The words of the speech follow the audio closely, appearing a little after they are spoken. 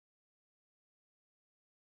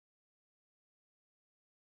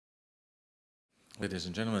Ladies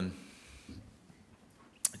and gentlemen,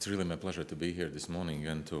 it's really my pleasure to be here this morning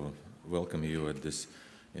and to welcome you at this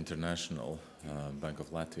International Bank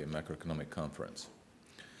of Latvia Macroeconomic Conference.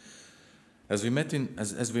 As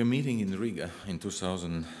we're meeting in Riga in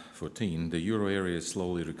 2014, the euro area is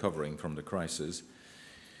slowly recovering from the crisis.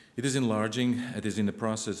 It is enlarging. It is in the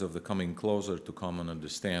process of coming closer to common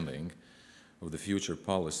understanding of the future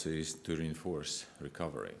policies to reinforce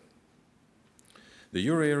recovery. The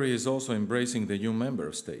euro area is also embracing the new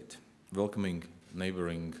member state, welcoming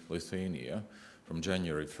neighboring Lithuania from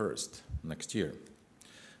January 1st next year.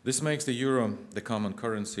 This makes the euro the common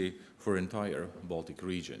currency for the entire Baltic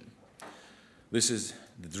region. This is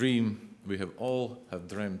the dream we have all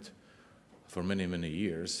dreamt for many, many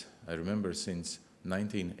years. I remember since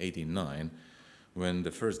 1989 when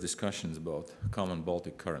the first discussions about common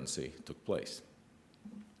Baltic currency took place.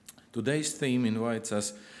 Today's theme invites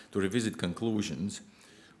us to revisit conclusions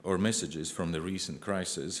or messages from the recent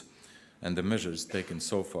crisis and the measures taken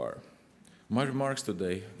so far. My remarks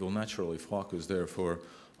today will naturally focus, therefore,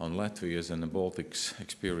 on Latvia's and the Baltics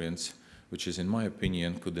experience, which is, in my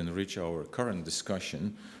opinion, could enrich our current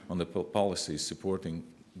discussion on the policies supporting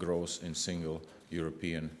growth in single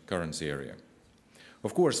European currency area.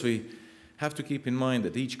 Of course, we have to keep in mind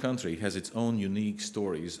that each country has its own unique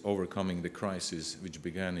stories overcoming the crisis which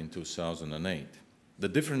began in 2008. The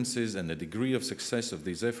differences and the degree of success of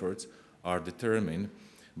these efforts are determined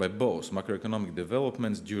by both macroeconomic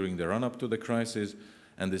developments during the run-up to the crisis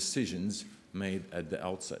and decisions made at the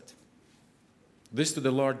outset. This, to the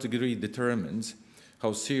large degree, determines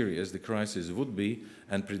how serious the crisis would be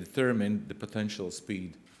and predetermine the potential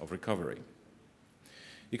speed of recovery.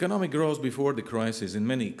 Economic growth before the crisis in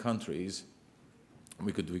many countries,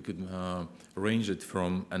 we could range it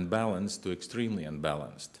from unbalanced to extremely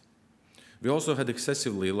unbalanced. We also had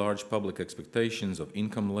excessively large public expectations of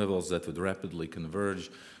income levels that would rapidly converge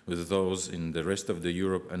with those in the rest of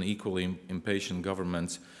Europe, and equally impatient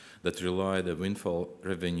governments that relied on windfall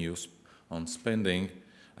revenues on spending,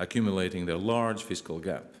 accumulating a large fiscal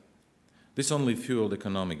gap. This only fueled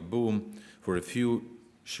economic boom for a few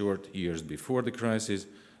short years before the crisis,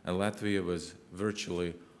 and Latvia was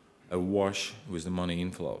virtually awash with the money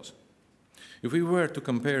inflows. If we were to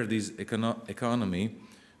compare this economy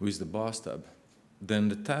with the bathtub, then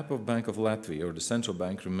the tap of Bank of Latvia, or the central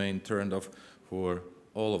bank, remained turned off for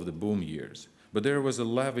all of the boom years. But there was a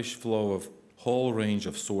lavish flow of whole range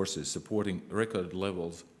of sources supporting record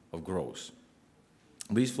levels of growth.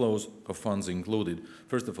 These flows of funds included,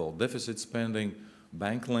 first of all, deficit spending,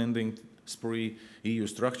 bank lending spree, EU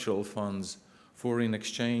structural funds, foreign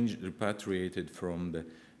exchange repatriated from the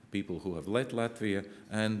people who have led Latvia,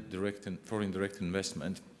 and foreign direct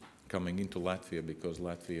investment coming into Latvia because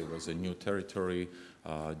Latvia was a new territory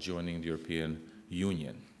joining the European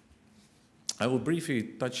Union. I will briefly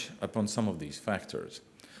touch upon some of these factors.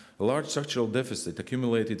 A large structural deficit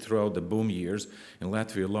accumulated throughout the boom years in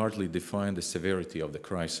Latvia largely defined the severity of the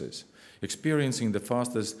crisis. Experiencing the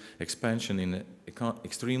fastest expansion in an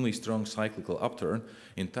extremely strong cyclical upturn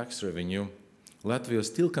in tax revenue, Latvia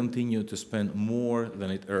still continued to spend more than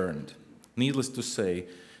it earned. Needless to say,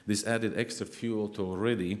 this added extra fuel to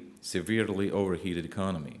already severely overheated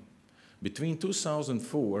economy. Between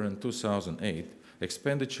 2004 and 2008,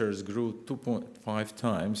 expenditures grew 2.5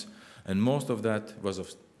 times, and most of that was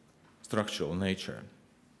of structural nature.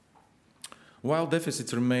 While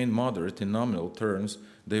deficits remained moderate in nominal terms,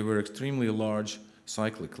 they were extremely large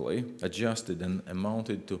cyclically, adjusted, and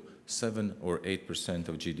amounted to 7 or 8%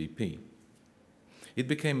 of GDP. It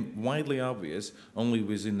became widely obvious only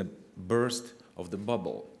within the burst of the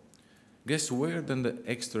bubble. Guess where then the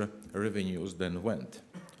extra revenues then went?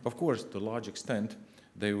 Of course, to a large extent,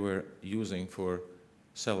 they were using for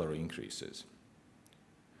salary increases.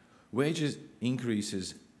 Wage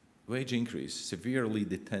increase severely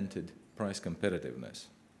dented price competitiveness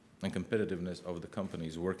and competitiveness of the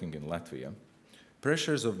companies working in Latvia.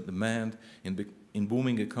 Pressures of demand in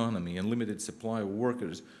booming economy and limited supply of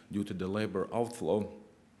workers due to the labor outflow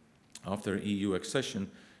after EU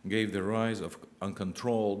accession gave the rise of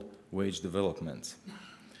uncontrolled wage developments.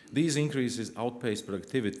 These increases outpaced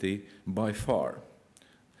productivity by far.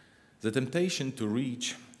 The temptation to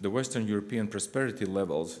reach the Western European prosperity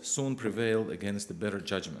levels soon prevailed against the better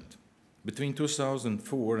judgment. Between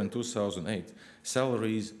 2004 and 2008,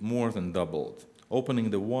 salaries more than doubled, opening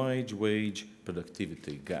the wide wage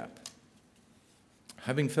productivity gap.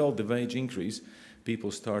 Having felt the wage increase,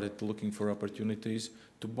 people started looking for opportunities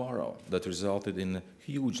to borrow that resulted in a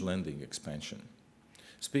huge lending expansion.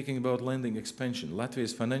 Speaking about lending expansion,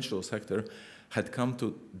 Latvia's financial sector had come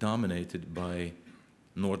to dominated by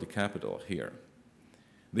Nordic capital here.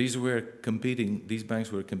 These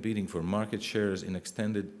banks were competing for market shares in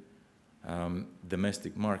extended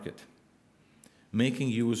domestic market, making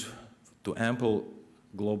use to ample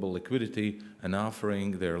global liquidity and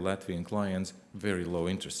offering their Latvian clients very low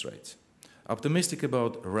interest rates. Optimistic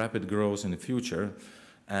about rapid growth in the future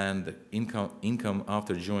and income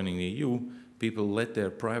after joining the EU, people let their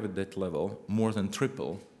private debt level more than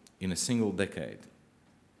triple in a single decade.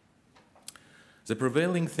 The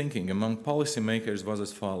prevailing thinking among policymakers was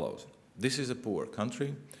as follows. This is a poor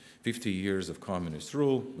country, 50 years of communist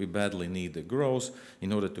rule, we badly need the growth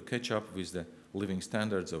in order to catch up with the living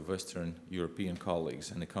standards of Western European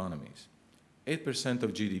colleagues and economies. 8%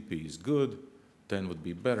 of GDP is good, 10 would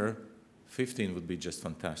be better, 15 would be just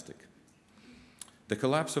fantastic. The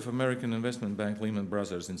collapse of American investment bank Lehman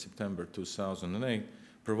Brothers in September 2008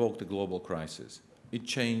 provoked a global crisis. It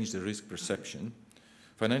changed the risk perception.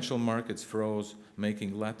 Financial markets froze,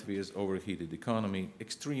 making Latvia's overheated economy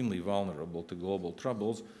extremely vulnerable to global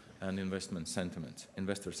troubles and investor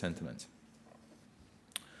sentiments.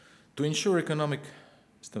 To ensure economic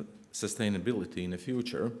sustainability in the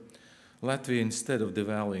future, Latvia, instead of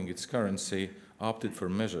devaluing its currency, opted for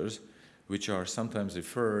measures which are sometimes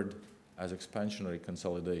referred as expansionary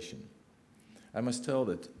consolidation. I must tell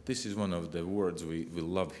that this is one of the words we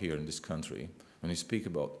love here in this country. When you speak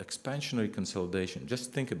about expansionary consolidation,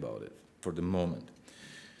 just think about it for the moment.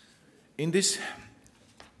 In this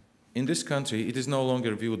country, it is no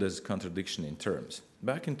longer viewed as a contradiction in terms.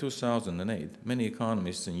 Back in 2008, many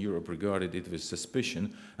economists in Europe regarded it with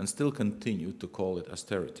suspicion and still continue to call it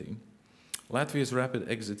austerity. Latvia's rapid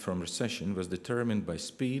exit from recession was determined by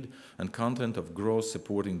speed and content of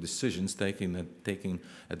growth-supporting decisions taken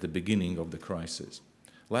at the beginning of the crisis.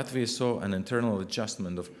 Latvia saw an internal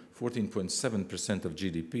adjustment of 14.7% of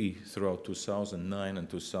GDP throughout 2009 and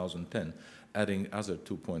 2010, adding other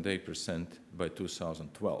 2.8% by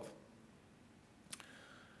 2012.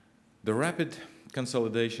 The rapid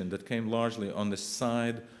consolidation that came largely on the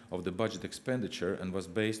side of the budget expenditure and was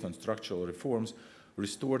based on structural reforms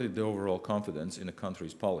restored the overall confidence in the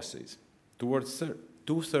country's policies. Towards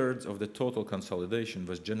two-thirds of the total consolidation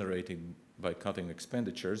was generated by cutting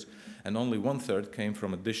expenditures, and only one-third came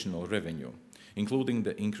from additional revenue, including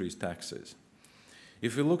the increased taxes.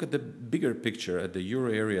 If we look at the bigger picture at the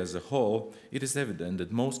euro area as a whole, it is evident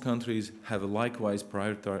that most countries have likewise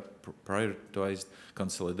prioritized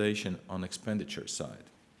consolidation on expenditure side.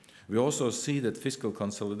 We also see that fiscal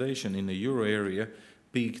consolidation in the euro area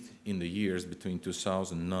peaked in the years between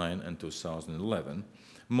 2009 and 2011,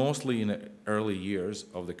 mostly in the early years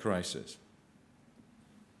of the crisis.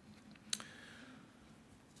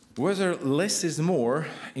 Whether less is more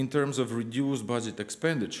in terms of reduced budget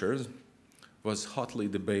expenditures was hotly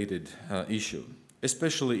debated issue,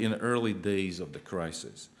 especially in the early days of the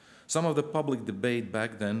crisis. Some of the public debate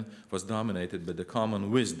back then was dominated by the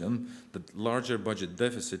common wisdom that larger budget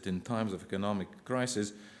deficit in times of economic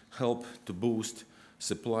crisis help to boost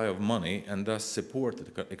supply of money and thus support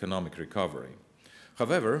the economic recovery.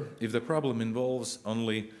 However, if the problem involves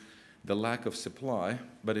only the lack of supply,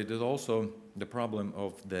 but it is also the problem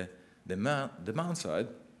of the demand side,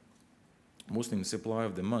 boosting the supply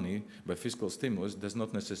of the money by fiscal stimulus does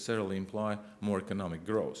not necessarily imply more economic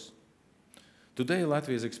growth. Today,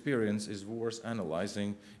 Latvia's experience is worth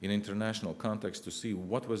analyzing in international context to see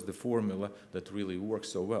what was the formula that really worked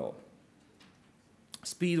so well.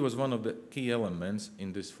 Speed was one of the key elements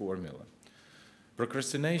in this formula.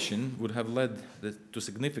 Procrastination would have led to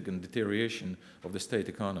significant deterioration of the state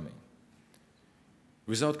economy.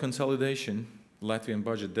 Without consolidation, Latvian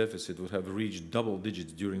budget deficit would have reached double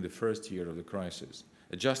digits during the first year of the crisis.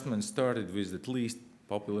 Adjustment started with least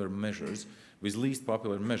popular measures,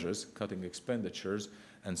 cutting expenditures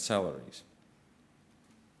and salaries.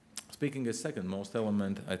 Speaking as second most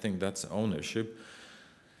element, I think that's ownership.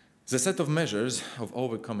 The set of measures of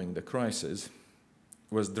overcoming the crisis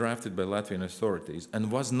was drafted by Latvian authorities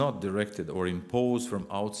and was not directed or imposed from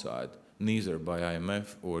outside, neither by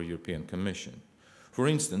IMF or European Commission. For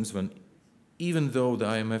instance, even though the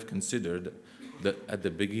IMF considered that at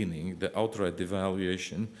the beginning the outright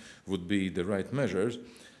devaluation would be the right measures,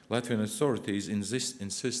 Latvian authorities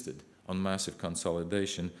insisted on massive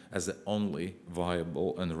consolidation as the only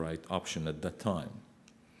viable and right option at that time.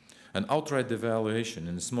 An outright devaluation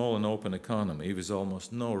in a small and open economy with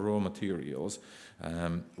almost no raw materials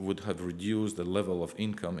would have reduced the level of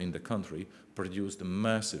income in the country, produced a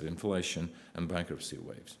massive inflation and bankruptcy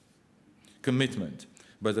waves. Commitment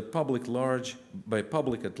by the public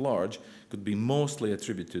at large could be mostly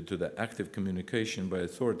attributed to the active communication by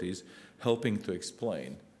authorities helping to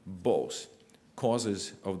explain both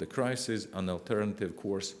causes of the crisis and alternative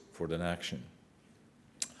course for the action.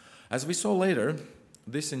 As we saw later,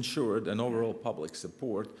 this ensured an overall public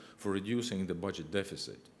support for reducing the budget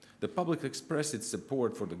deficit. The public expressed its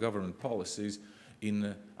support for the government policies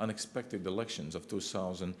in unexpected elections of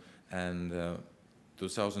 2000 and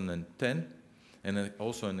 2010, and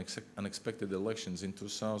also in unexpected elections in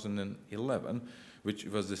 2011, which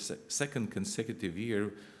was the second consecutive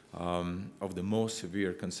year of the most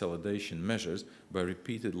severe consolidation measures by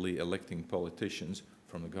repeatedly electing politicians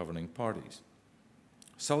from the governing parties.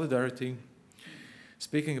 Solidarity.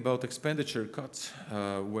 Speaking about expenditure cuts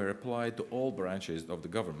were applied to all branches of the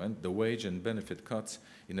government. The wage and benefit cuts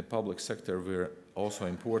in the public sector were also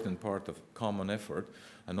an important part of common effort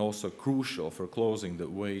and also crucial for closing the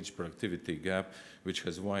wage productivity gap, which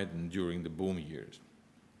has widened during the boom years.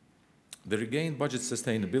 The regained budget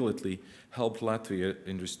sustainability helped Latvia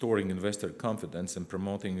in restoring investor confidence and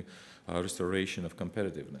promoting restoration of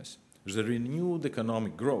competitiveness. The renewed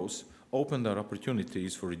economic growth opened our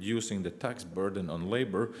opportunities for reducing the tax burden on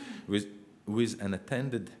labor with an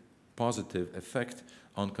attended positive effect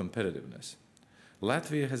on competitiveness.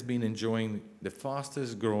 Latvia has been enjoying the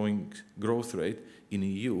fastest growing growth rate in the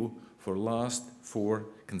EU for the last 4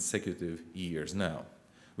 consecutive years now,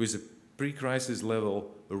 with a pre-crisis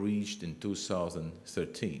level reached in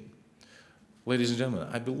 2013. Ladies and gentlemen,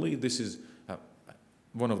 I believe this is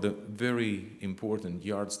one of the very important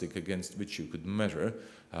yardsticks against which you could measure.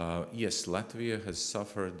 Yes, Latvia has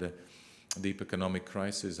suffered the deep economic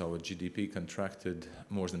crisis. Our GDP contracted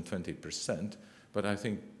more than 20%, but I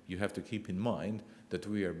think you have to keep in mind that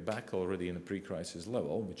we are back already in a pre-crisis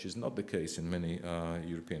level, which is not the case in many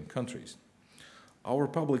European countries. Our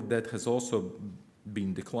public debt has also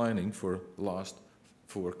been declining for the last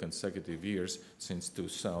 4 consecutive years since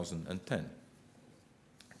 2010.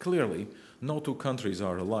 Clearly, no two countries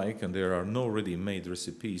are alike, and there are no ready-made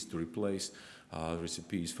recipes to replace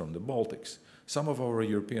recipes from the Baltics. Some of our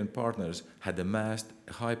European partners had amassed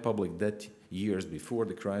high public debt years before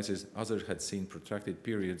the crisis. Others had seen protracted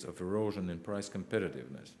periods of erosion in price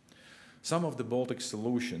competitiveness. Some of the Baltic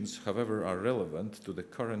solutions, however, are relevant to the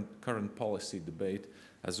current policy debate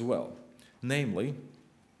as well. Namely,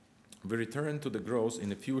 we returned to the growth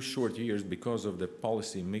in a few short years because of the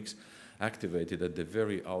policy mix activated at the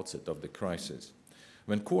very outset of the crisis.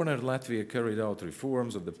 When cornered, Latvia carried out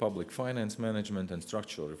reforms of the public finance management and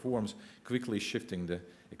structural reforms, quickly shifting the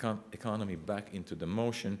economy back into the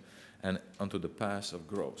motion and onto the path of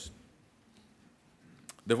growth.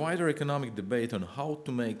 The wider economic debate on how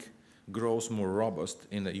to make growth more robust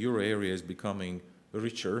in the euro area is becoming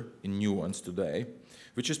richer in nuance today,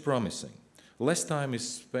 which is promising. Less time is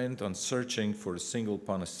spent on searching for a single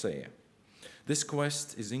panacea. This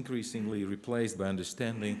quest is increasingly replaced by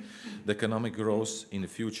understanding that economic growth in the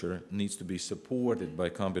future needs to be supported by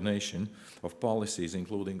a combination of policies,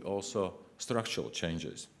 including also structural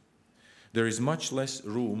changes. There is much less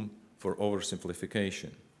room for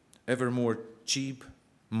oversimplification. Ever more cheap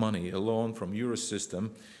money alone from Euro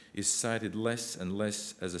system is cited less and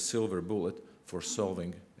less as a silver bullet for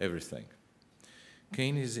solving everything.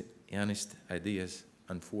 Keynesianist ideas,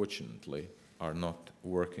 unfortunately, are not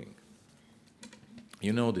working.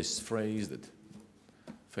 You know this phrase, that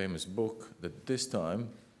famous book, that this time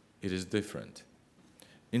it is different.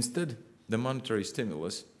 Instead, the monetary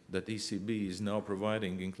stimulus that ECB is now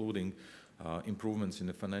providing, including improvements in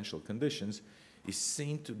the financial conditions, is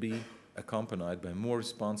seen to be accompanied by a more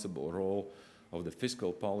responsible role of the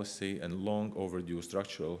fiscal policy and long overdue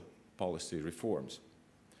structural policy reforms.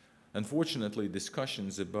 Unfortunately,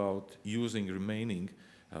 discussions about using remaining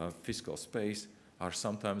fiscal space are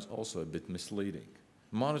sometimes also a bit misleading.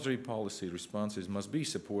 Monetary policy responses must be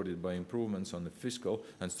supported by improvements on the fiscal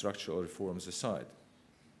and structural reforms aside.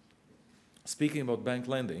 Speaking about bank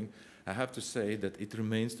lending, I have to say that it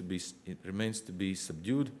remains to be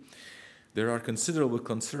subdued. There are considerable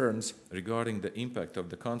concerns regarding the impact of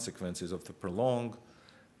the consequences of the prolonged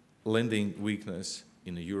lending weakness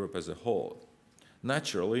in Europe as a whole.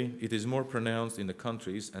 Naturally, it is more pronounced in the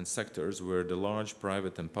countries and sectors where the large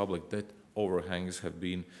private and public debt overhangs have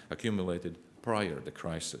been accumulated prior to the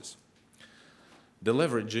crisis. The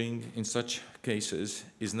leveraging in such cases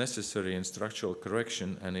is necessary in structural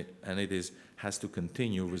correction, and it has to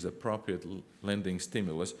continue with appropriate lending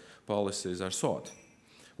stimulus policies are sought.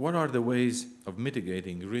 What are the ways of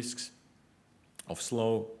mitigating risks of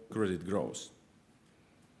slow credit growth?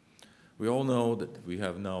 We all know that we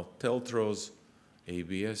have now TLTROs,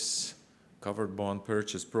 ABS, covered bond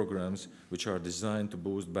purchase programs, which are designed to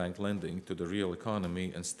boost bank lending to the real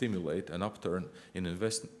economy and stimulate an upturn in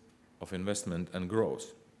investment and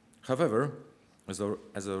growth. However, as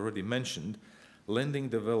I already mentioned, lending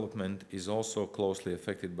development is also closely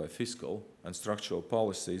affected by fiscal and structural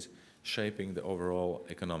policies shaping the overall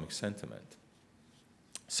economic sentiment.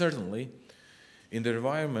 Certainly, in the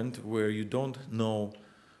environment where you don't know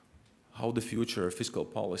how the future fiscal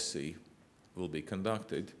policy will be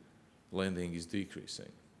conducted, lending is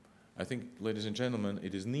decreasing. I think, ladies and gentlemen,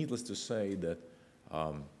 it is needless to say that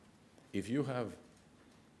if you have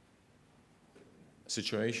a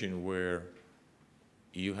situation where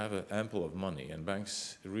you have ample of money, and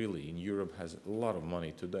banks really in Europe has a lot of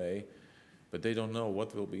money today, but they don't know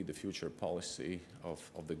what will be the future policy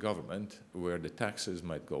of the government, where the taxes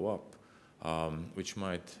might go up, which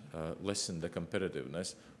might lessen the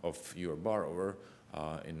competitiveness of your borrower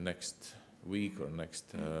in next week or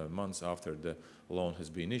next months after the loan has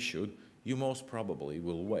been issued. You most probably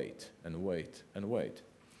will wait and wait and wait.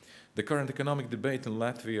 The current economic debate in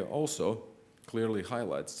Latvia also clearly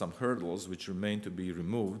highlights some hurdles which remain to be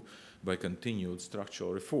removed by continued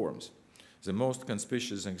structural reforms. The most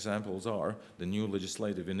conspicuous examples are the new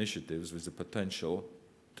legislative initiatives with the potential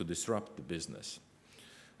to disrupt the business,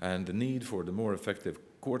 and the need for the more effective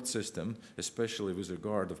court system, especially with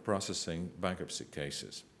regard to processing bankruptcy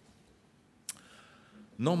cases.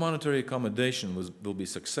 No monetary accommodation will be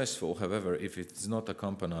successful, however, if it is not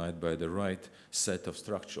accompanied by the right set of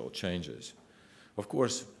structural changes. Of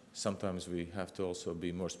course, sometimes we have to also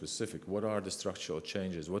be more specific. What are the structural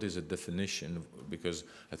changes? What is a definition? Because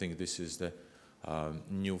I think this is the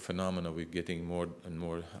new phenomena we're getting more and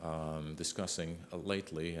more discussing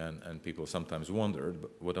lately, and people sometimes wondered,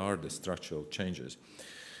 what are the structural changes?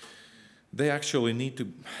 They actually need to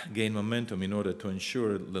gain momentum in order to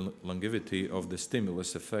ensure the longevity of the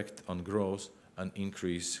stimulus effect on growth and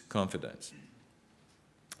increase confidence.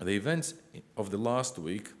 The events of the last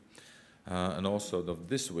week and also of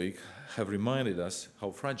this week have reminded us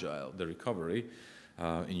how fragile the recovery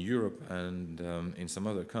in Europe and in some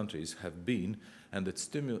other countries have been, and that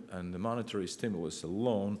the monetary stimulus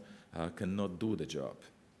alone cannot do the job.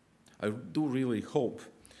 I do really hope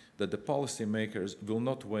that the policymakers will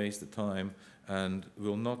not waste the time and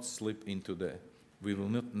will not slip into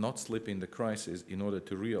not slip in the crisis in order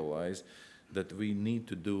to realize that we need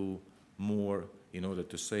to do more in order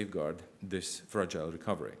to safeguard this fragile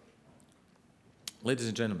recovery. Ladies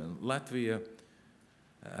and gentlemen, Latvia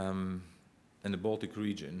and the Baltic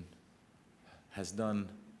region has done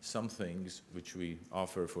some things which we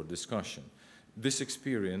offer for discussion. This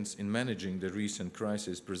experience in managing the recent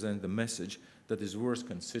crisis presents a message that is worth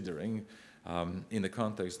considering in the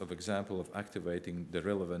context of example of activating the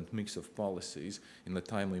relevant mix of policies in a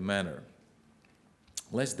timely manner.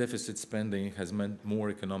 Less deficit spending has meant more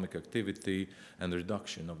economic activity and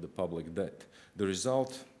reduction of the public debt. The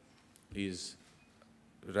result is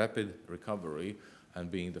rapid recovery and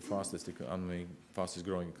being the fastest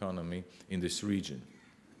growing economy in this region.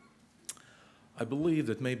 I believe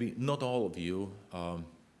that maybe not all of you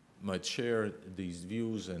might share these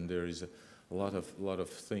views, and there is a lot of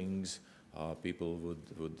things people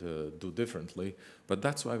would do differently. But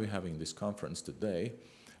that's why we're having this conference today.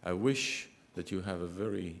 I wish that you have a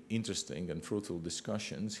very interesting and fruitful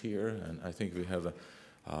discussions here, and I think we have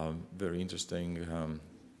a very interesting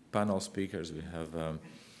panel speakers. We have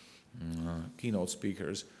keynote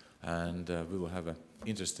speakers, and we will have an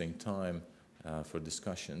interesting time for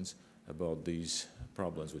discussions about these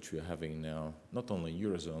problems which we are having now, not only in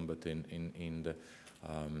Eurozone, but in the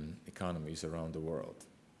economies around the world.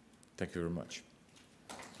 Thank you very much.